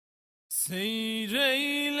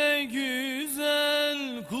Seyreyle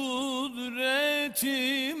güzel kudreti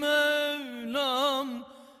Mevlam,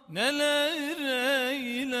 neler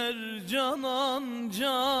eyler canan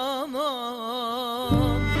canan.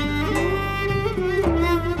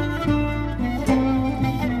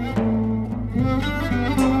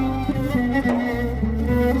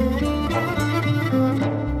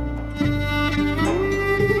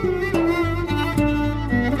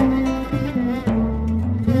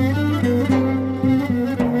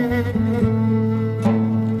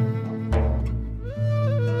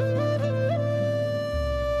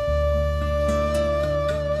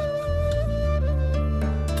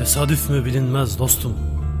 Tesadüf mü bilinmez dostum,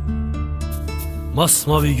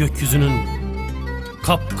 masmavi gökyüzünün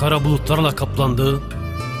kapkara bulutlarla kaplandığı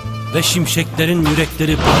ve şimşeklerin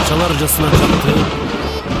yürekleri parçalarcasına çarptığı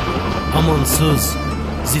amansız,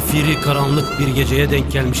 zifiri karanlık bir geceye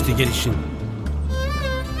denk gelmişti gelişin.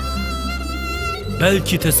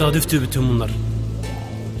 Belki tesadüftü bütün bunlar.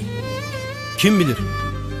 Kim bilir?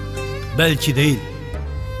 Belki değil.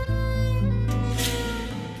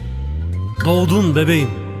 Doğdun bebeğim,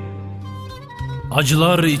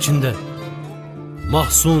 acılar içinde,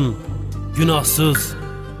 mahzun, günahsız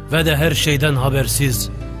ve de her şeyden habersiz,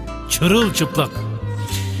 çırılçıplak.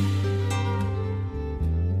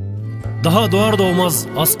 Daha doğar doğmaz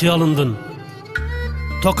askıya alındın,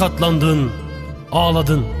 tokatlandın,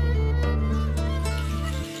 ağladın.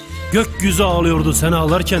 Gökyüzü ağlıyordu sen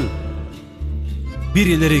ağlarken,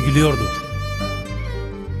 birileri gülüyordu.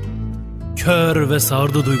 Kör ve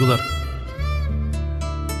sağırdı duygular.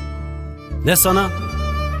 Ne sana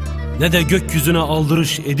ne de gökyüzüne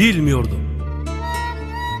aldırış edilmiyordu.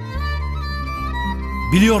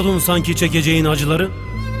 Biliyordun sanki çekeceğin acıları,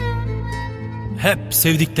 hep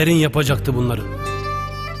sevdiklerin yapacaktı bunları.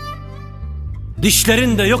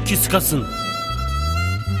 Dişlerin de yok ki sıkasın.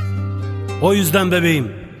 O yüzden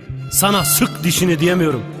bebeğim, sana sık dişini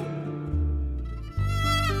diyemiyorum.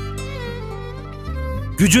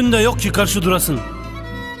 Gücün de yok ki karşı durasın.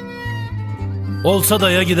 Olsa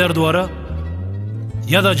da ya gider duvara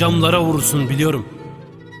ya da camlara vurursun biliyorum.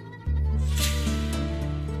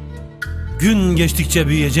 Gün geçtikçe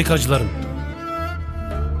büyüyecek acıların.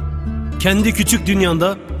 Kendi küçük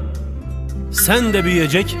dünyanda sen de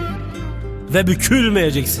büyüyecek ve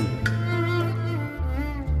bükülmeyeceksin.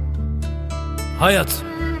 Hayat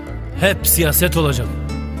hep siyaset olacak.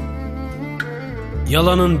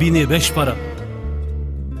 Yalanın bini beş para.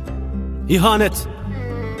 İhanet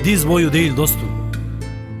diz boyu değil dostum,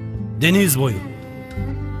 deniz boyu.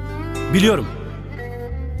 Biliyorum,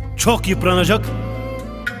 çok yıpranacak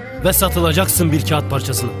ve satılacaksın bir kağıt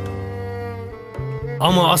parçasına.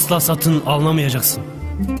 Ama asla satın alınamayacaksın.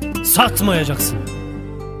 Satmayacaksın.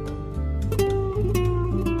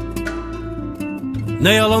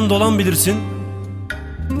 Ne yalan dolan bilirsin,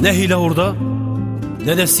 ne hile hurda,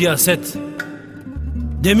 ne de siyaset.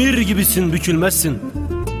 Demir gibisin, bükülmezsin.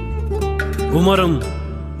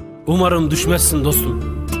 Umarım düşmezsin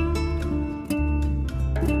dostum.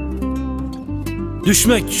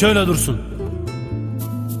 Düşmek şöyle dursun.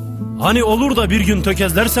 Hani olur da bir gün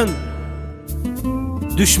tökezlersen,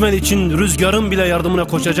 düşmen için rüzgarın bile yardımına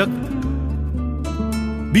koşacak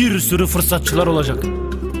bir sürü fırsatçılar olacak.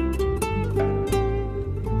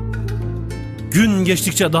 Gün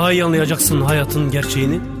geçtikçe daha iyi anlayacaksın hayatın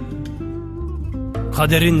gerçeğini,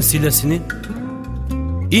 kaderin silesini,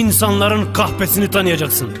 insanların kahpesini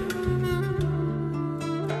tanıyacaksın.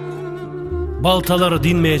 Baltaları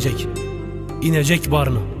dinmeyecek, inecek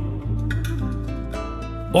bağrına.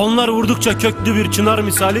 Onlar vurdukça köklü bir çınar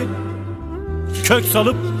misali, kök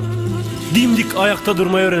salıp dimdik ayakta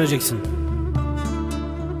durmayı öğreneceksin.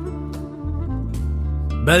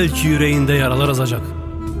 Belki yüreğinde yaralar azacak,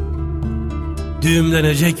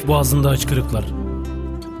 düğümlenecek boğazında hıçkırıklar.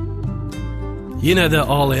 Yine de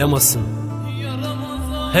ağlayamazsın.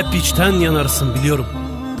 Hep içten yanarsın biliyorum.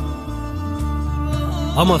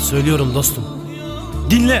 Ama söylüyorum dostum,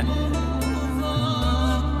 dinle.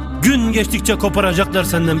 Gün geçtikçe koparacaklar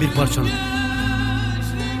senden bir parçanı.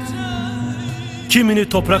 Kimini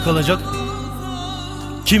toprak alacak,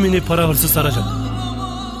 kimini para hırsı saracak.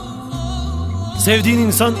 Sevdiğin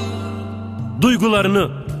insan duygularını,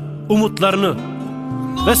 umutlarını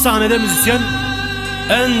ve sahnede müzisyen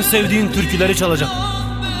en sevdiğin türküleri çalacak.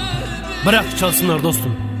 Bırak çalsınlar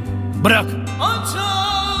dostum, bırak.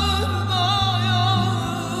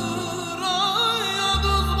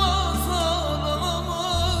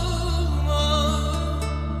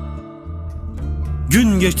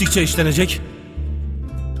 Gün geçtikçe işlenecek,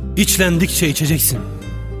 içlendikçe içeceksin.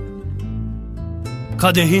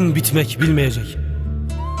 Kadehin bitmek bilmeyecek.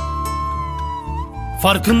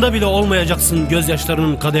 Farkında bile olmayacaksın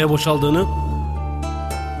gözyaşlarının kadehe boşaldığını.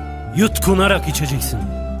 Yutkunarak içeceksin.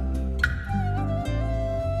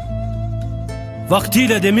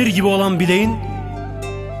 Vaktiyle demir gibi olan bileğin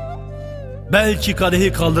belki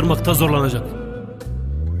kadehi kaldırmakta zorlanacak.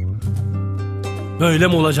 Böyle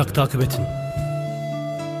mi olacaktı akıbetin?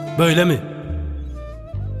 Böyle mi?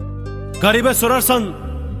 Garibe sorarsan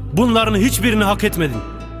bunların hiçbirini hak etmedin.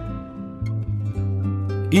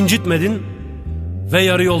 İncitmedin ve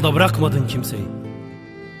yarı yolda bırakmadın kimseyi.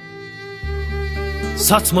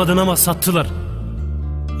 Satmadın ama sattılar.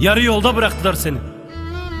 Yarı yolda bıraktılar seni.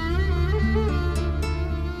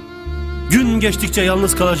 Gün geçtikçe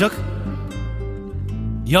yalnız kalacak,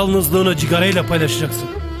 yalnızlığını cigarayla paylaşacaksın.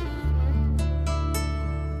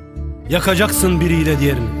 Yakacaksın biriyle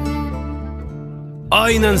diğerini.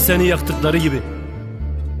 Aynen seni yaktıkları gibi.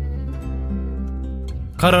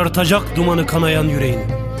 Karartacak dumanı kanayan yüreğini.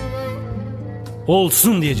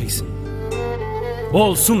 Olsun diyeceksin.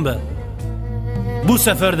 Olsun be. Bu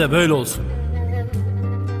sefer de böyle olsun.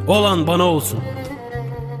 Olan bana olsun.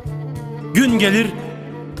 Gün gelir,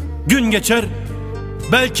 gün geçer,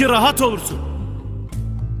 belki rahat olursun.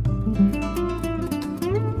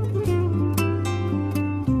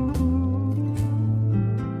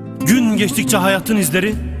 Gün geçtikçe hayatın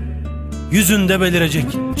izleri yüzünde belirecek,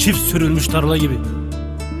 çift sürülmüş tarla gibi.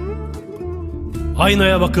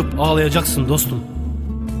 Aynaya bakıp ağlayacaksın dostum.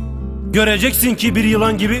 Göreceksin ki bir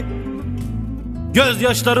yılan gibi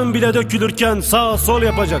gözyaşların bile dökülürken sağ sol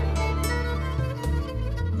yapacak.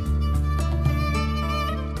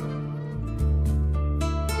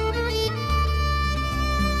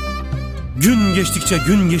 Gün geçtikçe,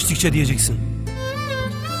 gün geçtikçe diyeceksin.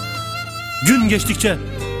 Gün geçtikçe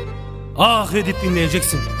ah edip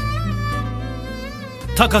dinleyeceksin.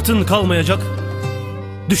 Takatın kalmayacak,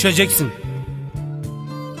 düşeceksin.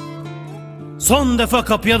 Son defa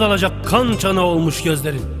kapıya dalacak kan çanağı olmuş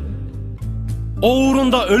gözlerin. O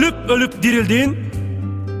uğrunda ölüp ölüp dirildiğin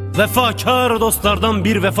vefakar dostlardan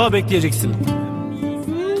bir vefa bekleyeceksin.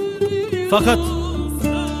 Fakat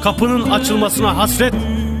kapının açılmasına hasret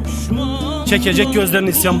çekecek gözlerin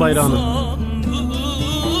isyan bayrağını.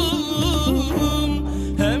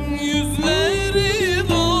 Hem yüzleri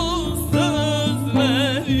dost,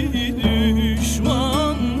 sözleri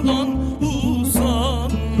düşmandan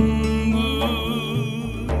usandı.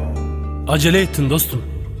 Acele ettin dostum.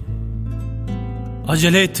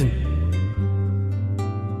 Acele ettin.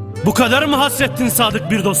 Bu kadar mı hasrettin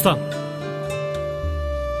sadık bir dosta?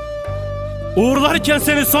 Uğurlarken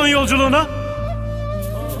seni son yolculuğuna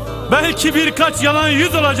belki birkaç yalan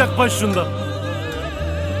yüz olacak başında.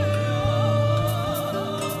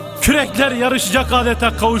 Kürekler yarışacak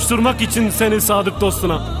adeta kavuşturmak için seni sadık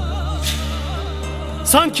dostuna.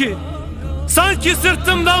 Sanki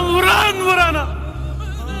sırtımdan vuran vurana.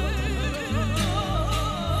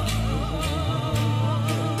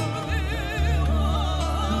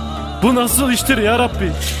 Bu nasıl iştir ya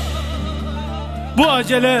Rabbi? Bu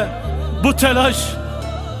acele, bu telaş.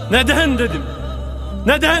 Neden dedim?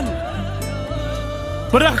 Neden?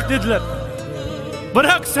 Bırak dediler.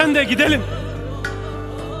 Bırak sen de gidelim.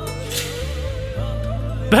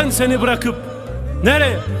 Ben seni bırakıp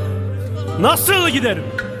nereye? Nasıl giderim?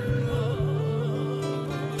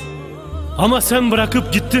 Ama sen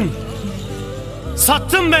bırakıp gittin.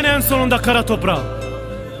 Sattın beni en sonunda kara toprağa.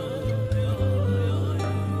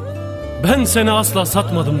 Ben seni asla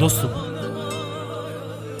satmadım dostum.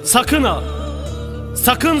 Sakın ha,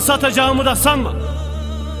 sakın satacağımı da sanma.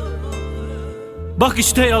 Bak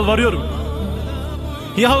işte yalvarıyorum.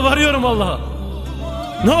 Yalvarıyorum Allah'a.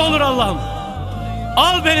 Ne olur Allah'ım,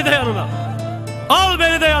 al beni de yanına. Al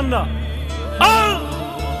beni de yanına. Al!